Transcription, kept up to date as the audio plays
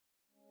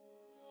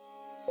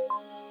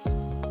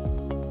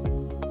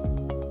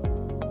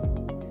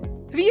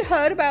Have you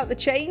heard about the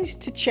change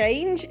to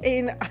change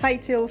in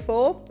ITIL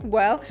 4?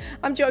 Well,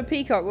 I'm Joe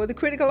Peacock with a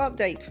critical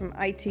update from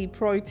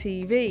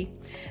ITProTV.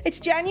 It's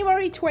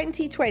January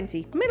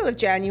 2020, middle of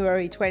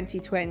January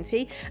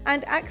 2020,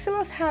 and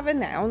Axelos have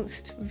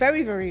announced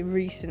very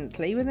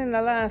recently, within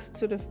the last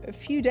sort of a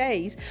few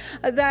days,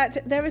 that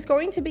there is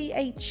going to be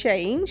a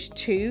change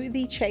to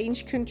the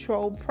change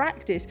control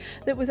practice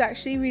that was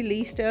actually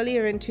released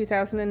earlier in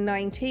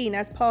 2019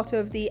 as part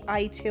of the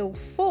ITIL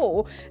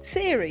 4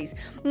 series.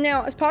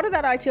 Now, as part of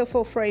that ITIL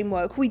 4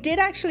 framework, we did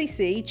actually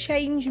see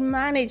change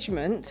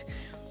management.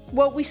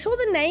 Well, we saw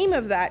the name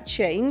of that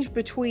change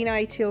between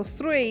ITIL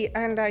 3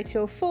 and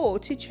ITIL 4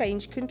 to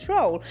change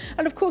control.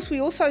 And of course, we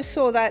also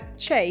saw that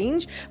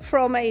change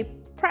from a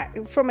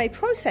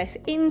process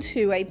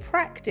into a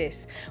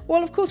practice.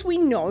 Well, of course, we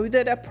know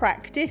that a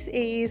practice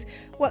is,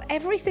 well,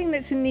 everything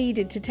that's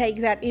needed to take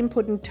that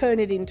input and turn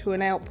it into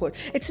an output.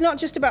 It's not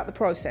just about the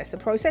process. The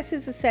process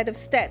is the set of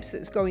steps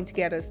that's going to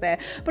get us there,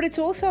 but it's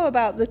also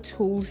about the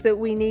tools that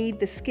we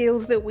need, the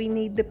skills that we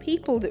need, the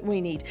people that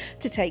we need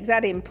to take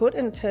that input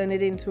and turn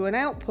it into an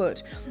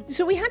output.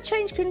 So we had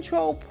change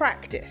control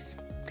practice.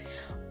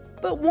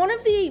 But one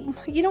of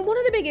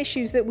the big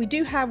issues that we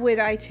do have with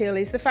ITIL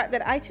is the fact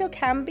that ITIL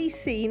can be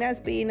seen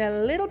as being a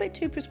little bit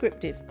too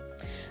prescriptive.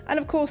 And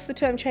of course, the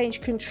term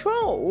change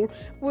control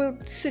will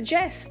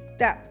suggest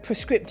that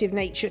prescriptive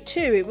nature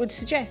too. It would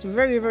suggest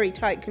very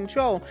tight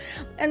control.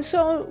 And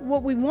so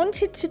what we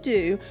wanted to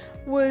do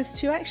was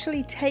to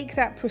actually take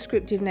that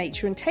prescriptive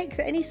nature and take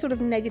any sort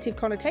of negative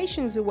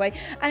connotations away.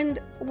 And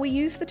we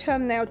use the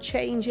term now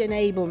change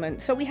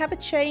enablement. So we have a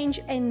change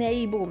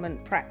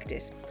enablement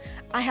practice.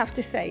 I have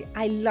to say,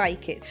 I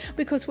like it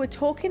because we're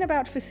talking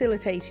about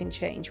facilitating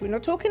change. We're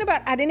not talking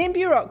about adding in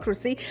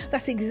bureaucracy.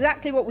 That's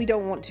exactly what we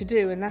don't want to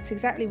do, and that's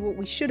exactly what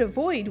we should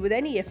avoid with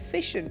any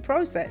efficient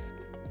process.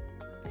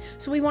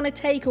 So we want to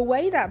take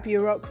away that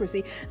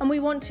bureaucracy and we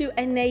want to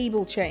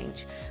enable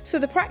change. So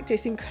the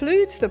practice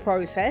includes the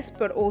process,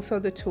 but also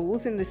the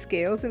tools and the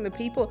skills and the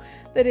people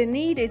that are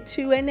needed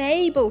to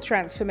enable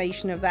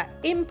transformation of that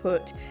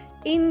input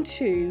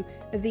into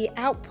the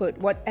output,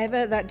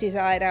 whatever that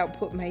desired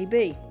output may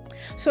be.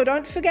 So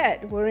don't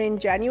forget, we're in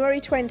January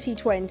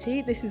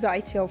 2020, this is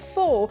ITIL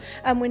 4,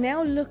 and we're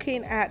now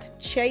looking at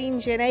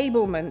change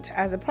enablement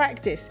as a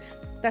practice.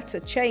 That's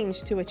a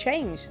change to a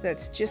change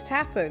that's just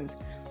happened.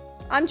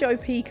 I'm Joe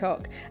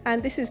Peacock,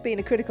 and this has been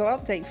a critical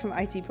update from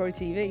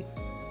ITProTV.